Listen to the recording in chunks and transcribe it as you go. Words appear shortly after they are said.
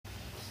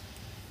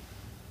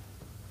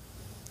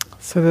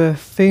So the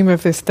theme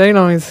of this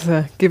daylong is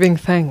giving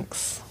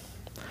thanks,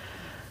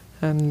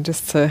 and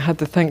just had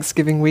the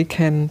Thanksgiving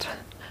weekend,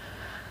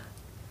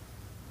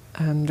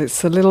 and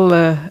it's a little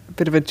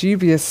bit of a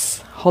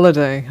dubious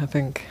holiday, I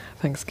think,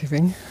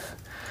 Thanksgiving.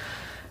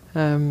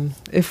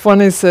 If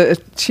one is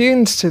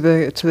attuned to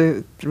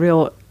the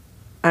real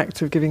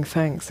act of giving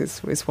thanks,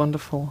 it's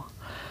wonderful.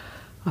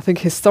 I think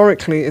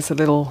historically it's a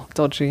little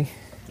dodgy,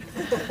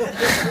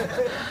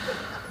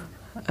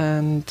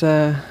 and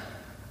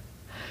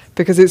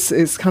because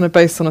it's kind of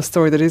based on a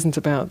story that isn't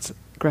about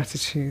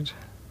gratitude,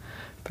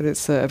 but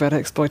it's about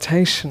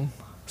exploitation,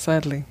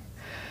 sadly.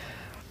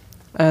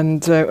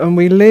 And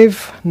we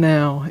live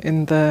now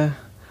in the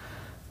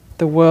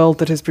world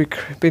that has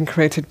been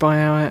created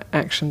by our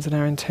actions and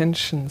our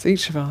intentions,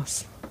 each of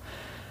us,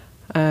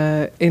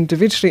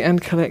 individually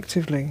and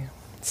collectively.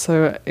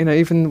 So,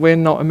 even we're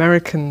not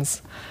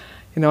Americans,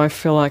 I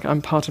feel like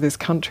I'm part of this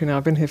country now.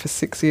 I've been here for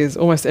 6 years.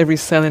 Almost every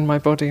cell in my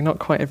body, not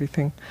quite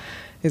everything,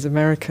 is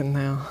American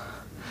now.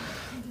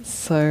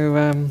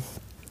 So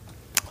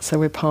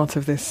we're part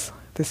of this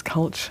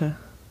culture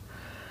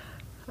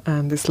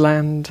and this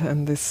land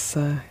and this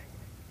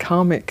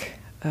karmic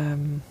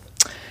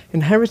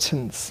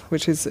inheritance,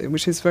 which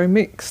is very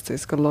mixed.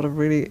 It's got a lot of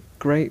really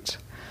great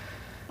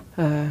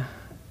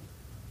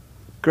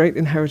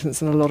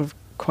inheritance and a lot of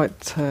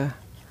quite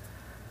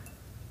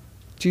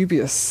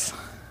dubious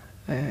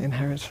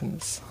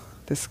inheritance.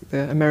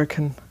 The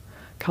American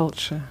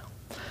culture.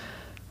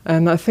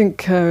 And I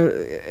think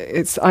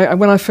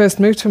when I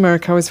first moved to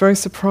America, I was very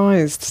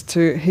surprised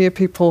to hear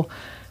people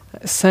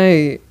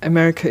say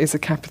America is a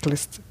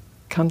capitalist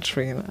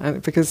country,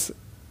 and because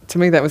to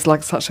me that was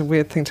like such a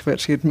weird thing to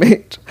actually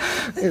admit.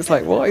 It's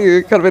like, what,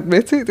 you kind of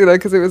admit it,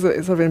 because it's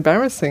sort of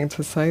embarrassing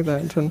to say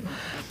that.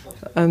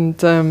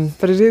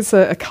 But it is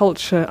a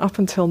culture up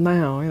until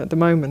now. At the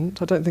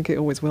moment, I don't think it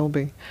always will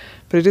be,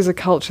 but it is a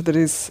culture that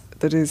is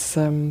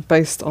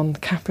based on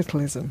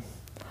capitalism.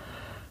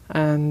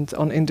 And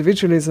on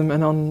individualism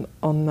and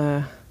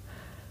on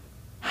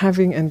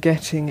having and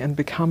getting and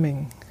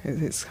becoming.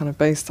 It's kind of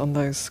based on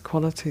those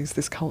qualities,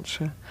 this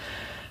culture.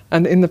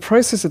 And in the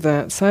process of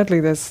that,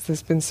 sadly,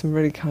 there's been some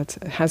really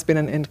has been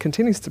and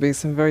continues to be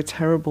some very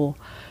terrible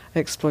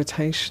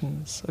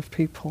exploitations of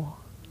people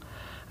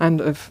and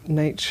of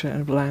nature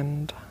and of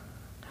land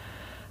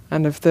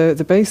and of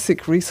the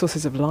basic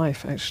resources of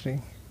life,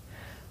 actually,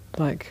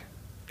 like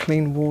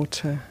clean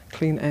water,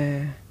 clean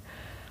air,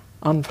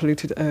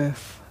 unpolluted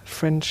earth,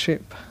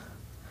 friendship,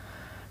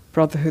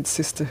 brotherhood,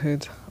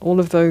 sisterhood. All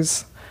of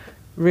those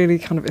really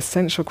kind of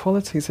essential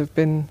qualities have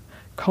been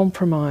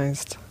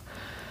compromised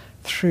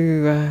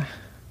through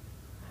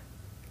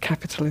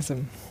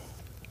capitalism,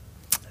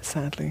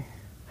 sadly.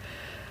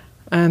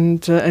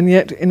 And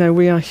yet,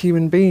 we are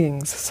human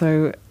beings.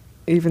 So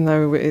even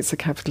though it's a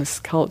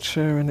capitalist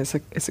culture and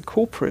it's a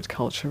corporate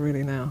culture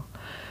really now,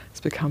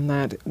 it's become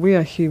that, we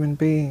are human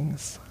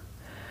beings.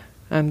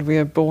 And we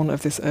are born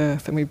of this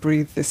earth, and we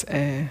breathe this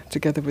air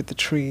together with the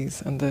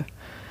trees and the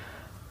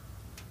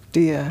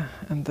deer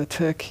and the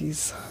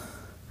turkeys.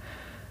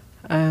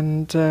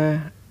 And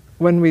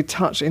when we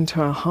touch into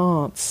our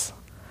hearts,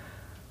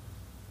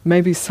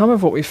 maybe some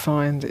of what we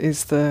find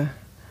is the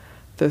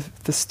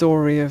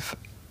story of,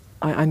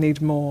 I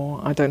need more,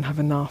 I don't have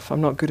enough,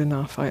 I'm not good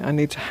enough, I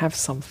need to have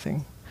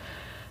something.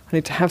 I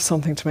need to have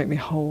something to make me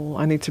whole.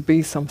 I need to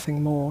be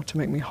something more to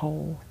make me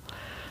whole.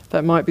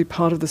 That might be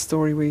part of the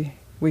story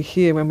we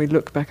hear when we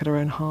look back at our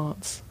own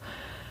hearts.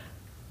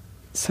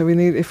 So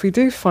if we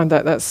do find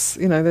that's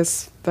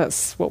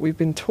what we've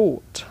been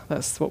taught,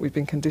 that's what we've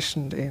been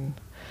conditioned in.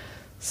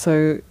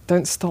 So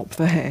don't stop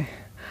there.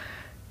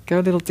 Go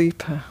a little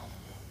deeper.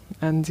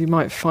 And you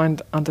might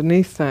find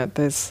underneath that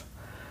there's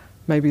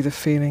maybe the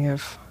feeling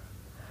of,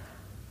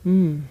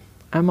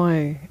 am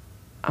I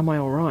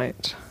all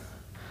right?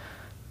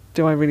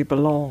 Do I really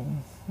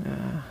belong?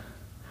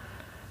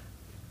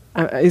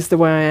 Is the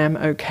way I am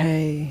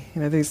okay?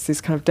 These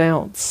kind of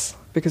doubts,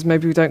 because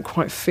maybe we don't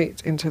quite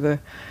fit into the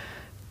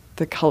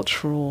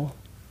cultural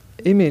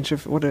image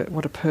of what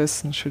a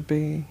person should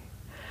be.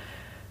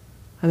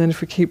 And then if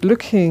we keep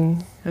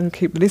looking and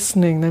keep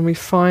listening, then I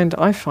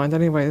find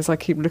anyway, as I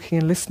keep looking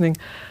and listening,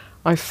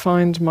 I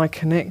find my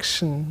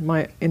connection,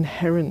 my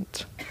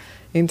inherent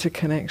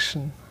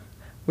interconnection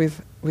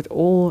with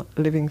all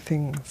living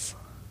things.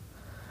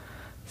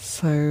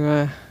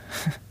 So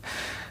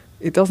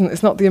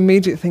it's not the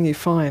immediate thing you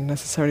find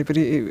necessarily, but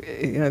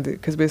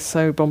because we're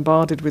so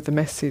bombarded with the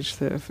message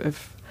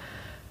of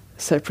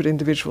separate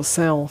individual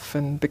self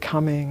and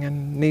becoming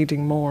and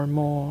needing more and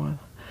more,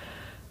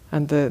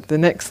 and the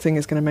next thing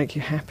is going to make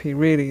you happy.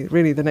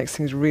 Really, the next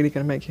thing is really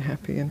going to make you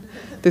happy, and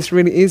this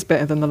really is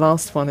better than the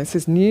last one.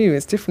 It's new,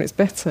 it's different, it's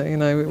better.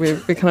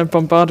 We're kind of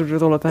bombarded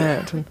with all of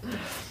that. And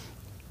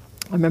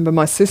I remember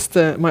my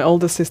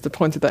older sister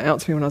pointed that out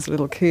to me when I was a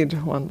little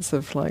kid once,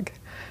 of like,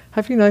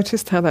 have you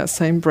noticed how that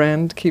same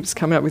brand keeps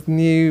coming up with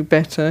new,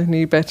 better,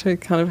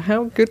 kind of,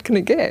 how good can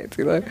it get,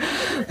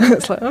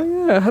 It's like,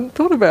 oh yeah, I hadn't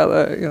thought about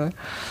that,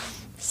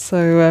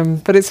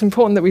 So, but it's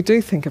important that we do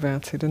think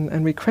about it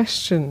and we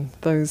question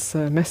those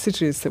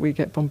messages that we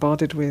get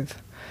bombarded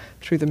with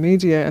through the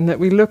media, and that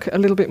we look a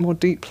little bit more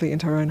deeply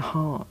into our own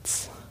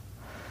hearts.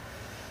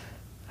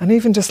 And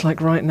even just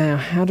like right now,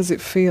 how does it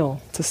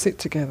feel to sit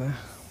together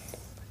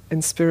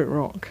in Spirit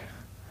Rock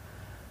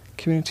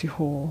Community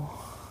Hall?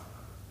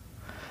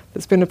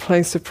 It's been a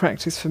place of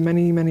practice for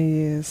many, many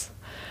years.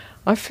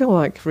 I feel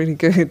like really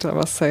good, I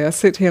must say. I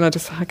sit here and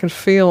I can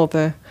feel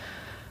the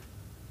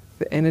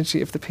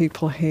energy of the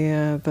people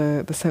here,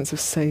 the sense of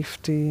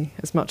safety,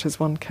 as much as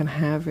one can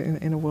have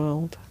in a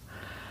world.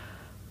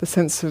 The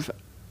sense of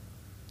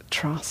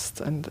trust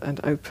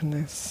and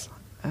openness,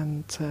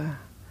 and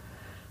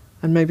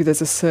maybe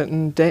there's a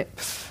certain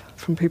depth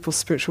from people's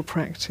spiritual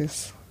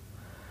practice.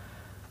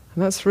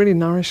 And that's really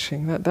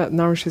nourishing. That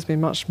nourishes me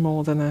much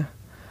more than a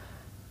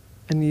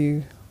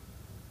new,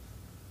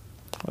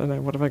 I don't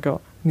know, what have I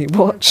got? New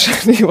watch.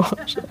 New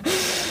watch.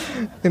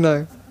 You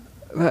know,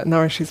 that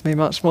nourishes me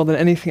much more than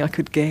anything I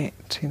could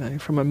get, you know,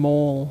 from a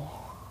mall.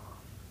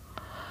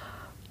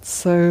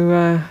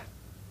 So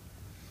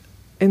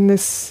in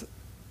this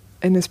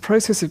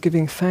process of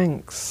giving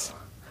thanks,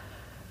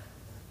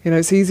 you know,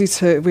 it's easy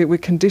to, we're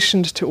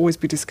conditioned to always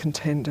be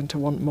discontent and to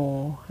want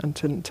more and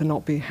to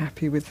not be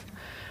happy with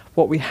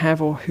what we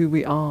have or who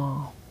we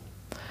are.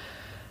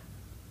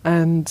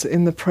 And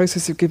in the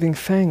process of giving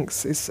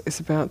thanks, it's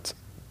about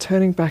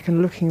turning back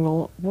and looking,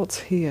 well, what's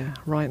here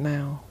right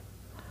now?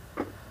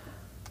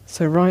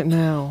 So right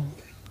now,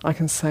 I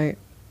can say,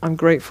 I'm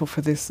grateful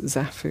for this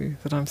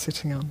zafu that I'm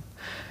sitting on.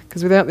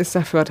 Because without this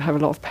zafu, I'd have a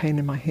lot of pain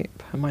in my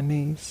hip and my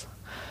knees.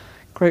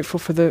 Grateful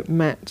for the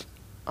mat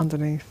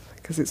underneath,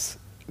 because it's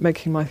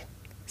making my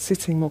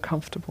sitting more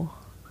comfortable.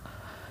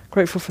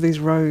 Grateful for these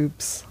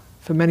robes,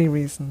 for many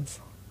reasons.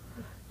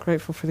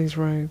 Grateful for these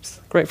robes.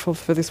 Grateful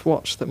for this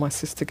watch that my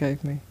sister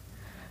gave me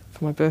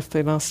for my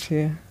birthday last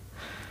year.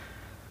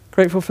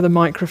 Grateful for the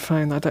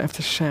microphone that I don't have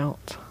to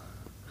shout.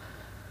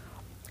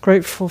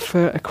 Grateful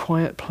for a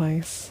quiet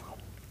place,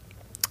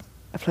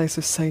 a place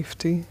of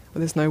safety where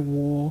there's no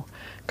war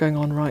going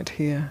on right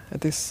here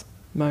at this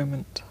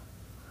moment.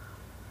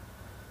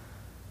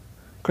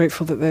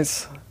 Grateful that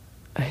there's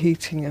a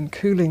heating and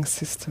cooling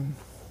system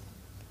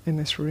in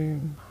this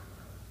room.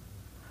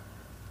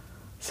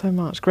 So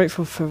much.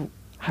 Grateful for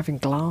having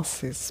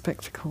glasses,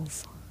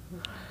 spectacles.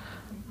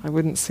 I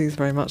wouldn't see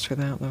very much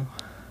without them.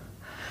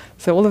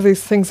 So all of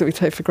these things that we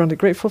take for granted.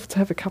 Grateful to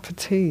have a cup of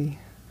tea.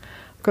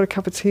 I've got a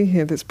cup of tea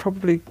here that's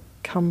probably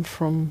come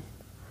from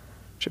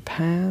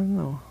Japan,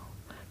 or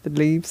the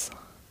leaves.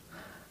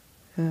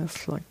 Yeah,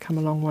 it's like come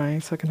a long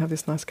way, so I can have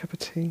this nice cup of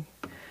tea.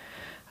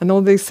 And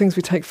all these things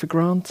we take for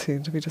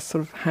granted, we just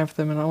sort of have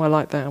them and, oh, I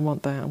like that, I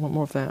want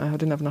more of that, I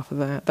didn't have enough of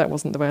that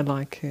wasn't the way I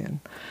like it.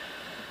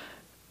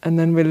 And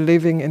then we're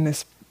living in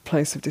this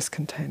place of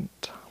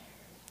discontent.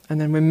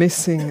 And then we're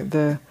missing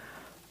the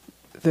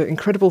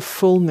incredible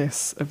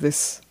fullness of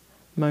this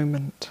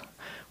moment,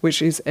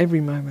 which is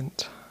every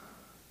moment.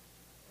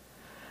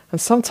 And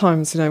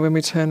sometimes, you know, when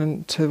we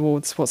turn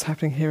towards what's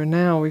happening here and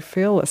now, we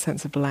feel a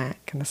sense of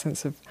lack and a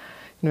sense of,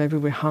 you know, maybe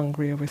we're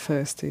hungry or we're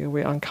thirsty or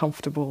we're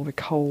uncomfortable or we're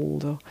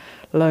cold or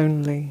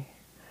lonely.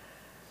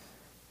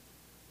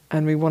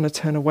 And we want to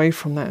turn away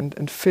from that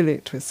and fill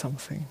it with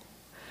something.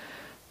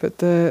 But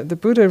the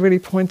Buddha really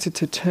pointed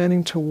to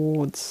turning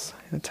towards,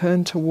 you know,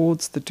 turn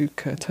towards the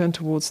dukkha, turn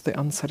towards the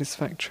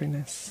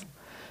unsatisfactoriness.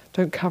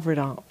 Don't cover it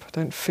up,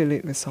 don't fill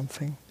it with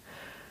something.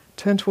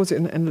 Turn towards it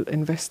and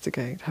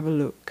investigate, have a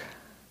look.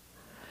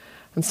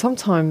 And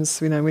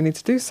sometimes, you know, we need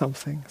to do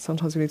something.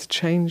 Sometimes we need to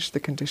change the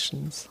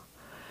conditions.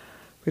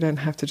 We don't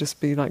have to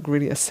just be like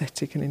really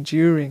ascetic and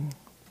enduring.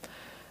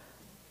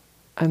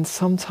 And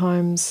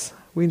sometimes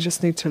we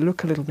just need to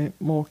look a little bit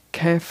more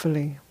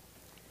carefully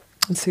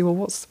and see, well,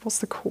 what's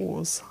the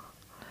cause?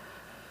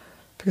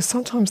 Because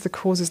sometimes the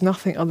cause is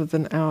nothing other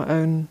than our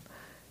own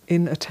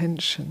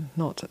inattention,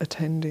 not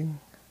attending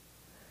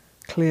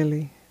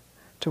clearly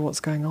to what's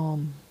going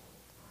on.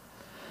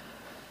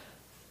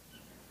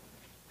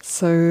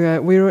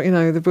 So we're, you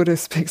know, the Buddha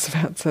speaks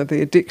about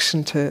the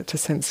addiction to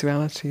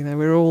sensuality. You know,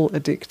 we're all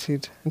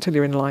addicted until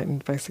you're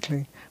enlightened.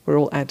 Basically, we're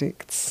all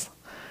addicts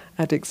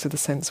to the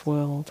sense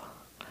world,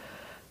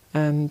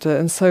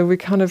 and so we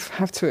kind of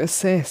have to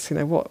assess. You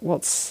know,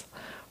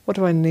 what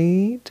do I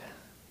need?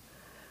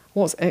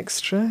 What's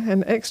extra?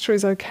 And extra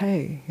is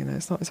okay. You know,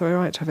 it's all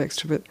right to have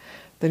extra, but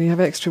then you have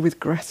extra with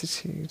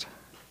gratitude,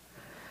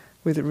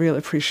 with a real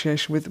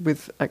appreciation,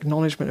 with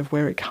acknowledgement of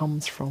where it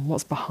comes from,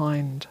 what's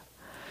behind.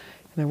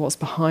 You know, what's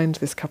behind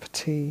this cup of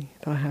tea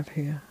that I have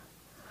here?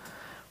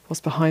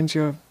 What's behind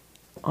your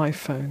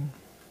iPhone?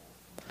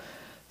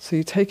 So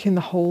you take in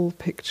the whole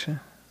picture.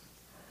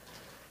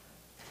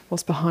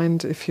 What's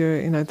behind, if you're,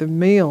 you know, the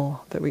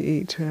meal that we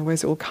eat? You know,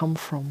 where's it all come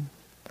from?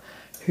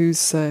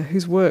 Who's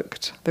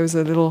worked? There was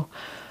a little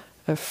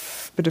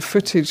bit of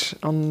footage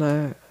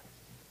on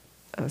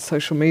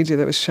social media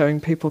that was showing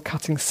people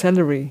cutting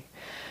celery.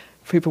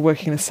 People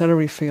working in a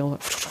celery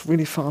field,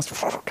 really fast,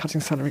 cutting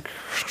celery,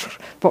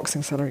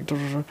 boxing celery.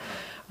 And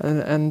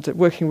and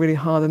working really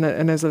hard.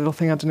 And there's a little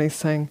thing underneath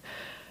saying,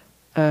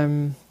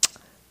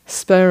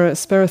 spare a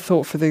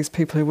thought for these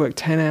people who work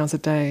 10 hours a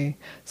day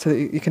so that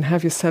you can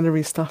have your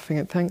celery stuffing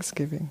at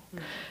Thanksgiving.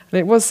 And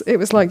it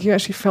was like you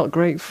actually felt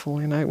grateful,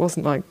 It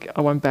wasn't like,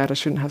 oh, I'm bad, I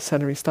shouldn't have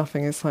celery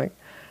stuffing. It's like,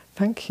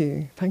 thank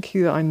you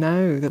that I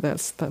know that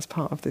that's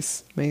part of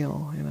this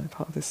meal,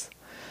 part of this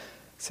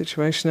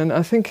situation. And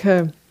I think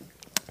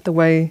the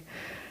way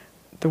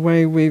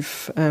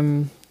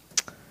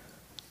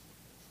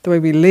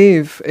we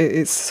live,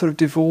 it's sort of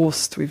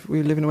divorced.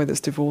 We live in a way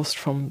that's divorced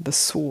from the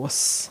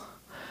source.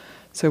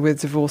 So we're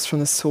divorced from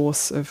the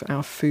source of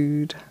our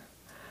food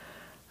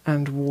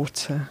and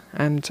water,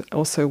 and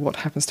also what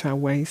happens to our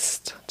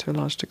waste to a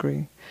large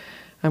degree.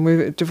 And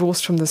we're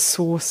divorced from the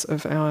source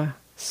of our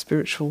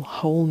spiritual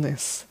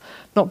wholeness,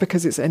 not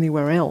because it's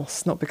anywhere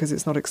else, not because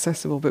it's not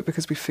accessible, but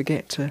because we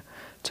forget to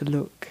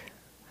look,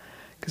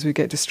 because we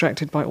get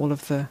distracted by all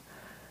of the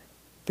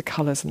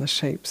colours and the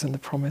shapes and the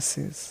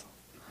promises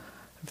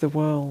of the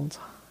world,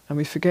 and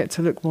we forget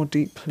to look more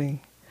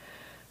deeply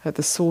at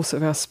the source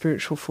of our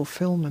spiritual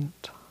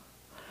fulfillment.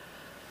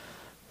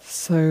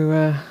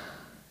 So,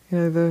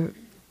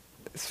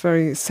 it's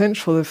very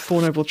central, the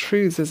Four Noble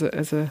Truths as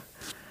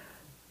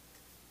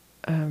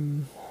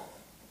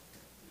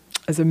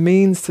a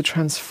means to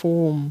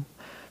transform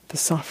the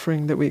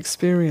suffering that we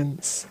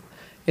experience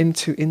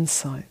into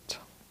insight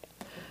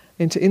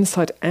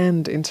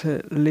and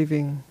into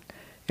living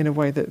in a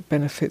way that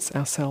benefits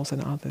ourselves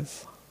and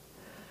others.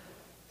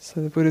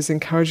 So the Buddha's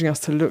encouraging us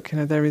to look,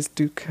 there is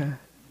dukkha.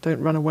 Don't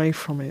run away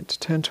from it,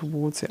 turn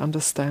towards it,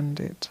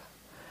 understand it.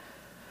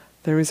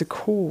 There is a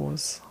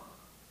cause.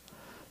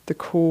 The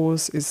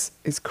cause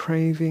is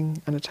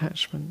craving and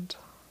attachment.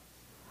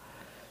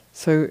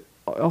 So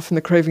often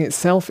the craving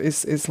itself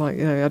is like,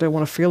 I don't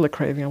want to feel the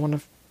craving, I want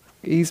to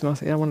ease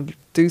myself, I want to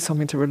do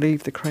something to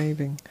relieve the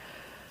craving.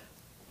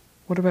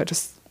 What about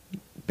just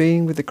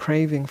being with the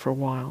craving for a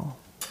while?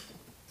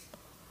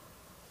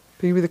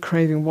 Be with the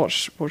craving,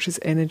 watch its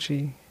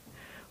energy,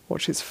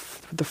 watch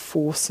the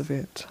force of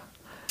it.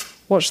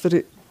 Watch that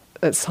it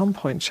at some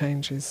point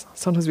changes.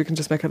 Sometimes we can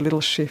just make a little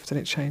shift and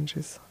it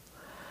changes.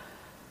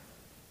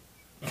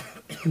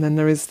 And then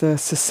there is the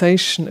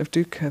cessation of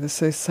dukkha. The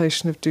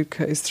cessation of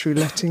dukkha is through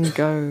letting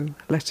go,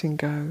 letting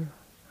go.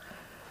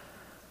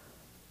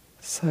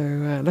 So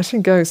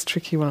letting go is a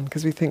tricky one,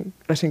 because we think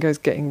letting go is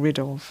getting rid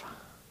of.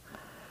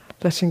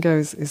 Letting go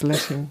is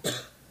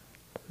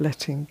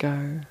letting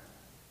go.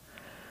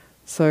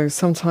 So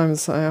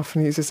sometimes I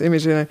often use this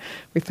image,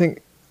 we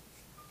think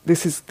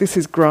this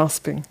is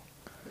grasping.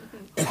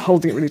 I'm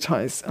holding it really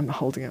tight. I'm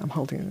holding it,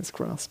 it's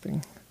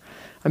grasping.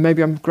 And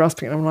maybe I'm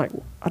grasping it and I'm like,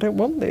 I don't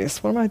want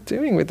this. What am I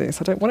doing with this?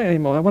 I don't want it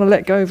anymore. I want to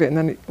let go of it, and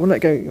then when I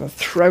let go, you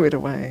throw it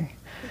away.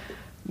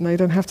 No, you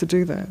don't have to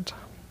do that.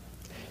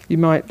 You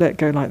might let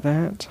go like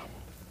that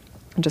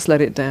and just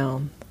let it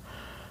down.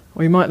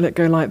 Or you might let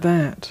go like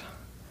that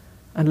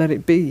and let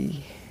it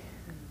be.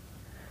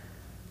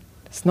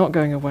 It's not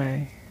going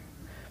away.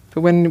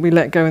 But when we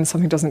let go and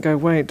something doesn't go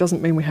away, it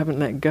doesn't mean we haven't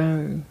let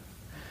go.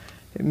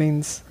 It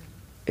means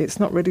it's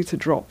not ready to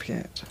drop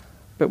yet,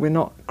 but we're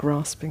not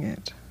grasping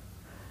it.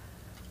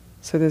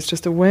 So there's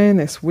just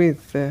awareness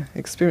with the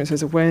experience,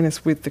 there's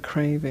awareness with the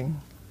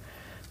craving,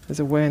 there's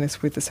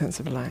awareness with the sense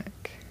of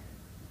lack,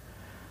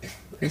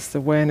 there's the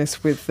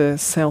awareness with the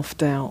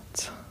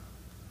self-doubt,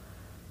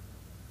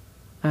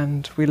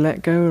 and we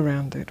let go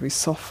around it, we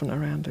soften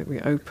around it,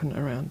 we open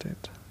around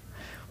it,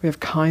 we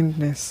have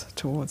kindness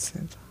towards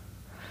it.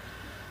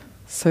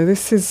 So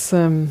this is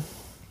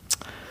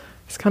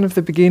it's kind of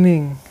the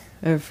beginning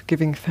of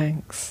giving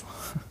thanks,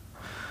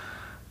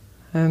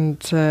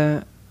 and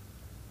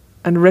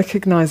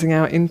recognizing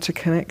our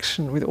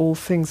interconnection with all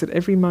things at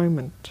every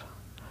moment.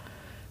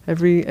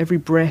 Every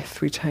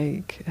breath we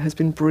take has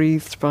been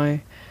breathed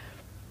by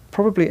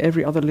probably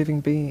every other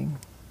living being.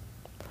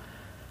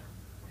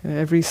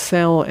 Every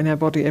cell in our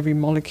body, every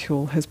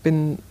molecule has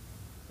been.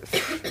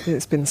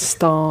 It's been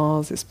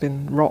stars, it's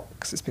been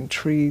rocks, it's been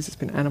trees, it's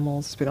been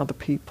animals, it's been other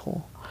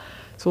people.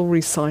 It's all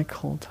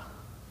recycled.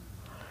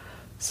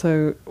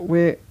 So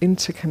we're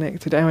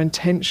interconnected. Our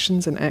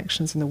intentions and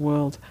actions in the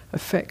world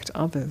affect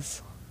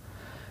others.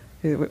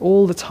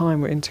 All the time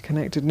we're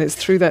interconnected, and it's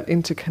through that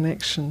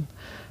interconnection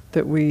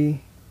that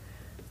we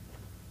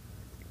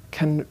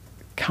can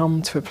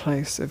come to a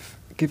place of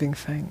giving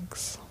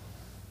thanks.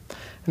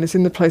 And it's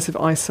in the place of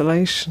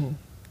isolation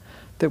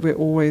that we're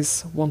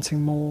always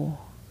wanting more,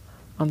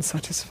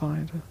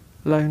 unsatisfied,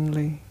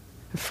 lonely,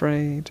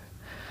 afraid,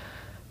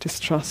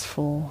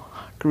 distrustful,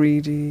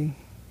 greedy.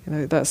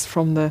 That's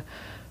from the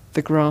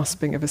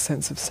grasping of a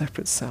sense of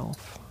separate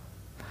self.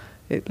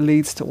 It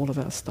leads to all of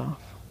that stuff.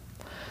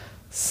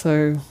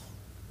 So,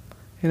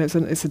 it's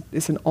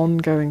an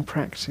ongoing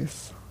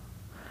practice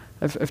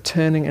of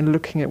turning and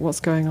looking at what's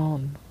going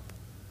on.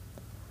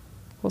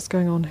 What's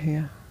going on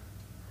here?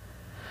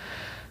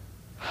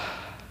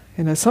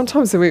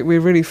 Sometimes we're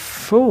really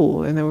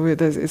full,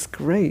 it's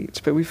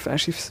great, but we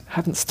actually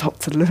haven't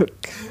stopped to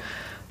look.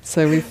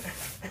 So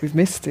we've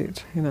missed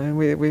it, and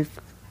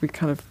we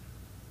kind of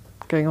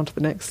going on to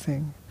the next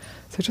thing.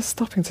 So just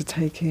stopping to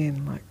take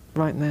in, like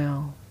right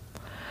now.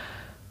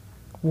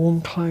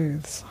 Warm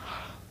clothes,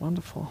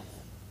 wonderful.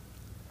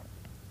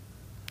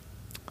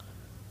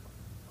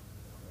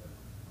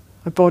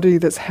 A body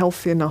that's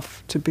healthy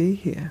enough to be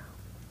here,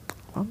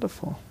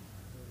 wonderful.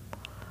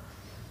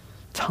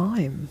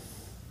 Time,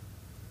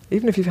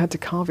 even if you've had to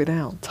carve it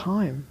out,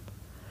 time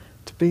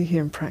to be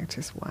here and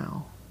practice,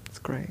 wow, it's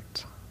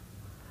great.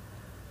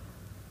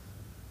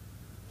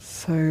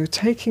 So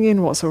taking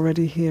in what's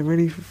already here,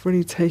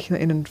 really taking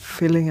that in and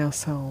filling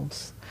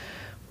ourselves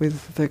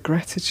with the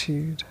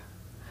gratitude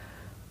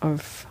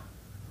of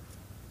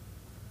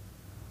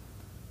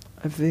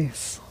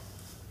this.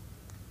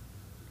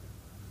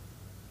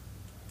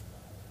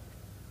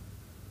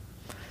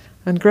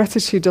 And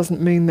gratitude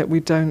doesn't mean that we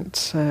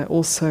don't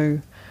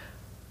also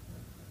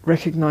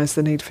recognize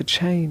the need for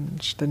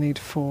change, the need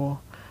for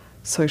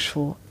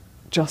social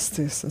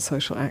justice and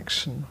social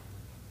action.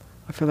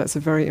 I feel that's a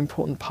very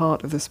important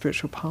part of the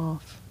spiritual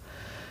path.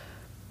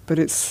 But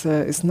it's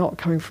not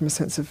coming from a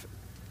sense of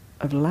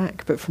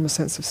lack, but from a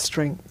sense of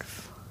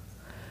strength,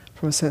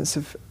 from a sense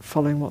of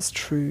following what's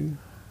true,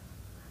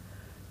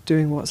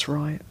 doing what's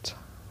right.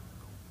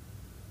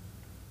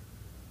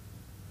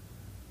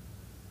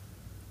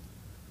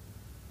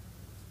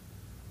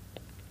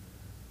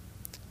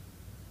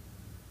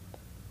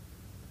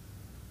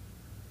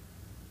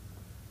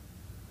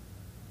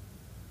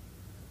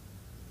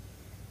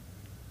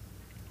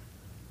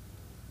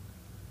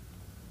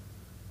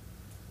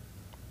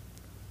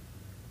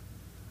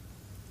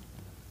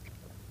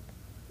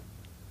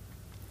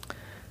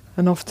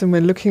 And often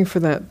we're looking for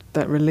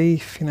that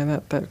relief,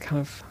 that kind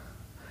of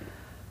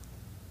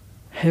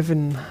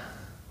heaven.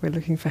 We're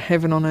looking for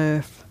heaven on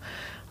earth.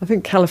 I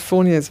think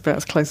California is about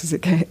as close as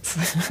it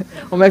gets.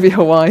 Or maybe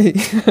Hawaii.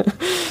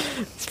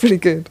 It's pretty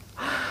good.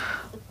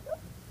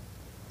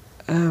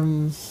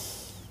 But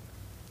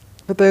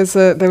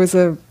there was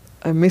a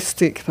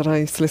mystic that I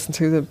used to listen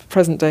to, the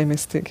present day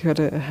mystic, who had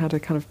a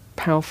kind of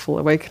powerful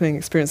awakening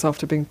experience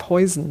after being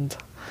poisoned.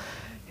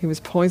 He was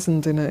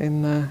poisoned on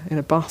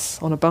a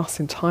bus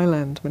in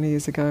Thailand many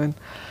years ago,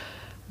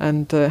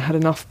 and had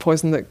enough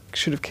poison that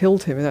should have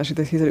killed him. And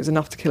actually, he said it was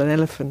enough to kill an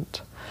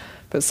elephant.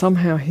 But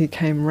somehow he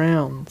came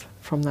round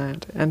from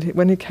that. And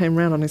when he came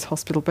round on his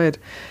hospital bed,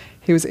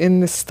 he was in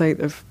this state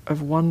of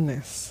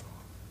oneness.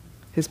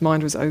 His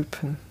mind was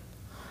open.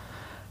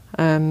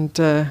 And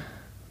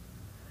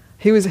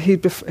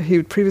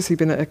he'd previously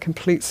been a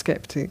complete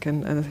skeptic,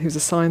 and he was a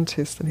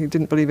scientist, and he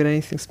didn't believe in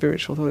anything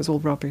spiritual, thought it was all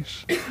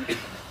rubbish.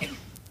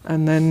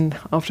 And then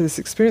after this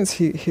experience,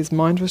 his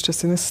mind was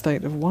just in a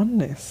state of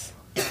oneness.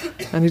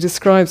 And he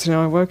describes,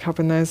 I woke up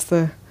and there's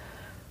the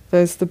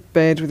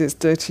bed with its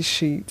dirty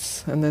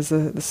sheets, and there's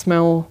the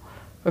smell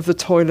of the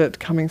toilet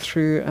coming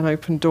through an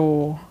open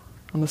door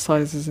on the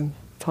side, this is in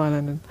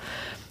Thailand, and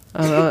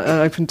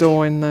an open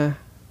door on the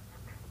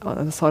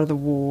side of the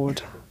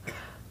ward,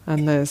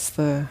 and there's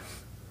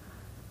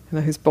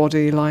his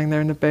body lying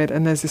there in the bed,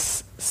 and there's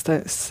this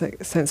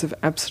sense of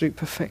absolute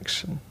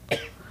perfection.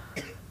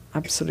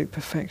 Absolute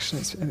perfection,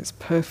 and it's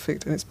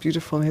perfect and it's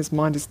beautiful, and his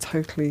mind is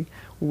totally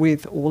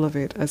with all of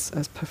it as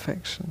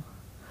perfection.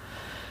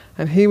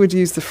 And he would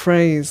use the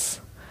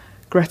phrase,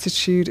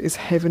 gratitude is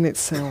heaven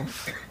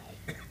itself.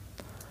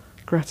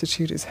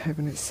 Gratitude is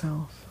heaven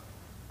itself.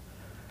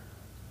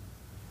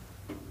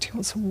 Do you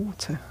want some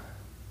water?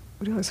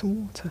 Would you like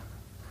some water?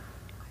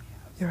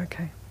 You're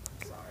okay.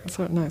 That's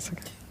all right. No, it's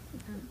okay.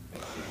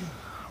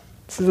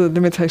 This is a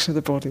limitation of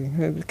the body.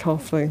 We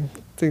can't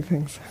do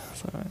things.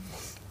 It's all right.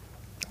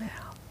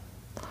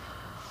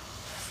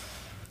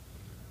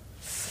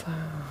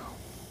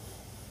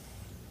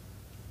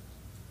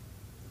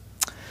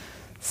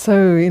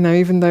 So,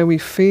 even though we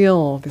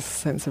feel this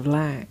sense of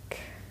lack,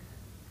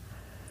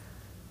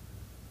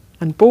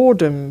 and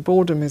boredom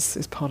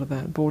is part of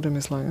that. Boredom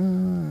is like,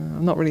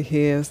 I'm not really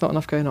here, there's not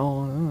enough going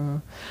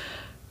on.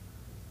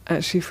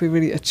 Actually, if we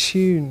really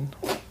attune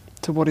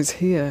to what is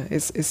here,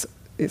 it's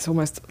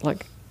almost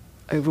like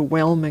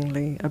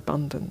overwhelmingly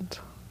abundant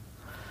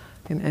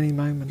in any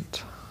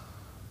moment.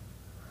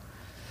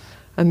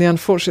 And the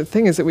unfortunate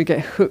thing is that we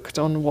get hooked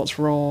on what's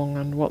wrong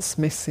and what's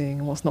missing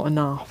and what's not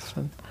enough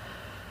and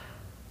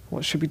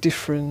what should be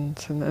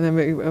different. And then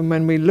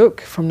when we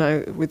look from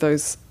now with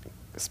those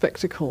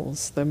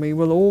spectacles, then we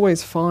will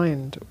always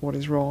find what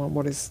is wrong and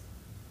what is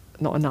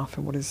not enough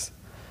and what is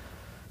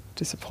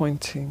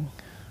disappointing,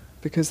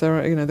 because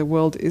the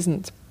world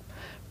isn't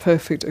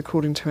perfect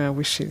according to our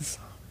wishes.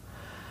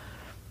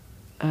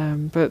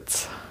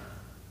 But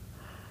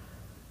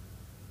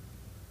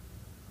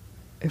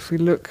if we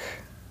look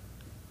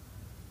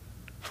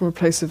from a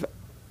place of,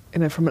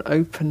 from an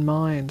open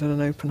mind and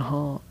an open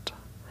heart,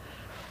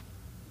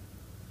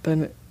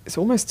 then it's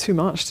almost too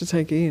much to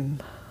take in.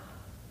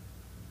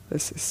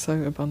 This is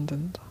so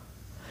abundant.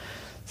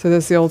 So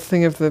there's the old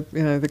thing of the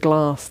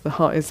glass.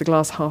 Is the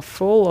glass half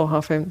full or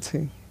half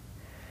empty?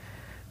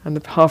 And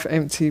the half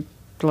empty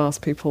glass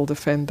people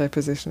defend their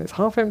position. It's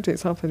half empty,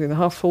 it's half empty. And the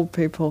half full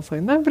people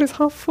say, no, but it's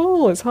half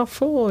full,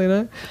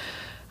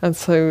 And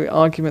so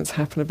arguments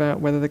happen about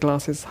whether the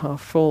glass is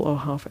half full or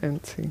half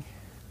empty.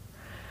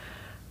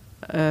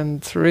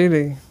 And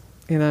really,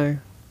 the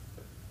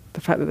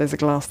fact that there's a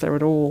glass there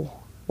at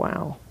all,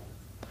 wow,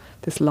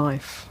 this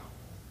life.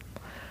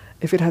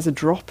 If it has a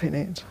drop in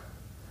it,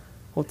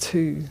 or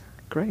two,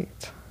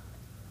 great.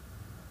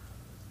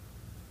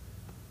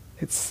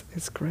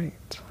 It's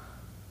great.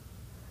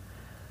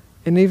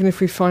 And even if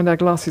we find our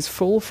glass is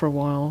full for a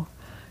while,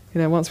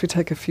 once we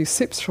take a few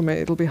sips from it,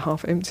 it'll be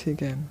half empty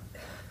again.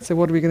 So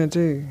what are we going to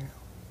do?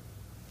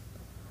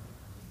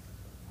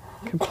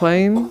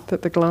 Complain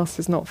that the glass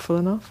is not full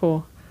enough,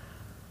 or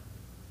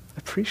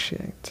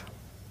appreciate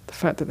the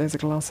fact that there's a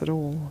glass at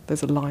all,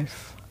 there's a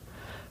life,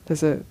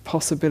 there's a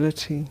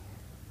possibility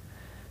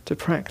to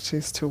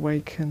practice, to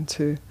awaken,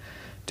 to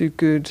do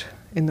good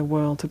in the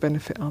world, to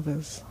benefit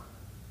others,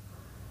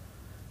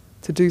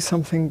 to do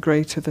something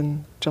greater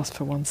than just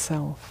for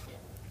oneself.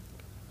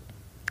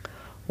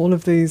 All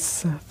of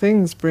these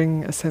things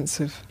bring a sense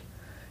of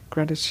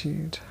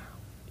gratitude.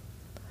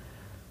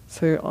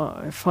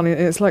 So funny,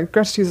 it's like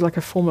gratitude is like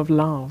a form of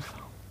love.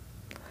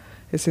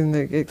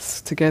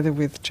 It's together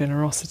with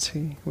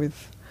generosity,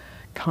 with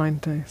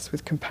kindness,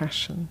 with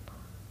compassion.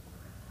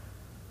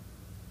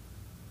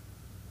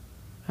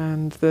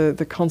 And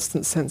the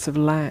constant sense of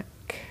lack,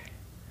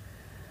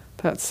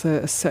 that's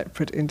a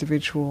separate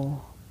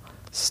individual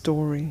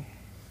story.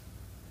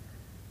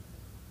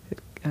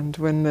 And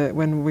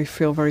when we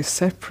feel very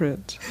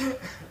separate,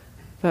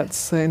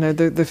 that's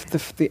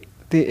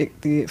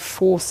the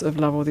force of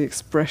love, or the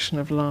expression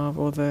of love,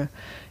 or the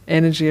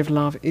energy of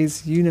love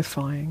is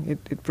unifying.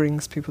 It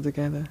brings people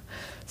together.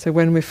 So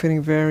when we're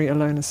feeling very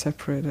alone and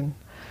separate, and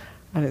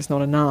it's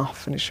not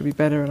enough, and it should be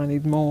better, and I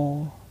need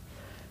more,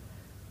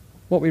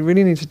 what we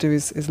really need to do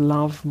is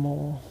love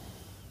more.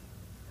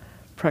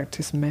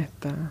 Practice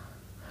metta,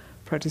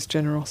 practice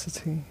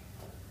generosity,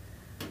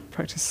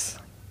 practice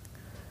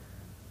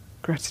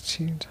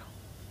gratitude.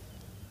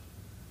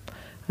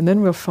 And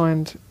then we'll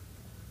find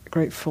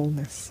great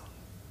fullness.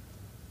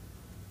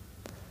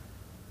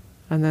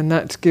 And then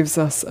that gives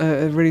us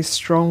a really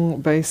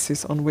strong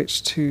basis on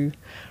which to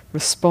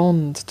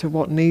respond to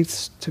what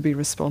needs to be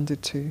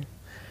responded to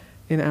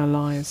in our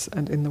lives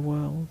and in the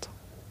world.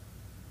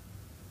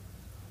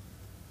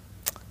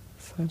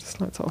 So I'd just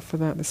like to offer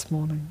that this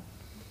morning.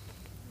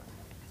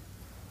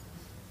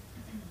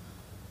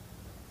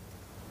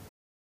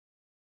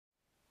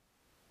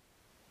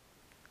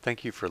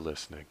 Thank you for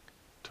listening.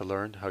 To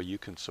learn how you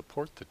can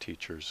support the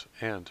teachers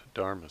and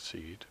Dharma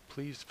Seed,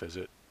 please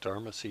visit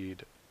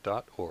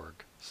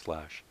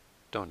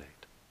dharmaseed.org/donate.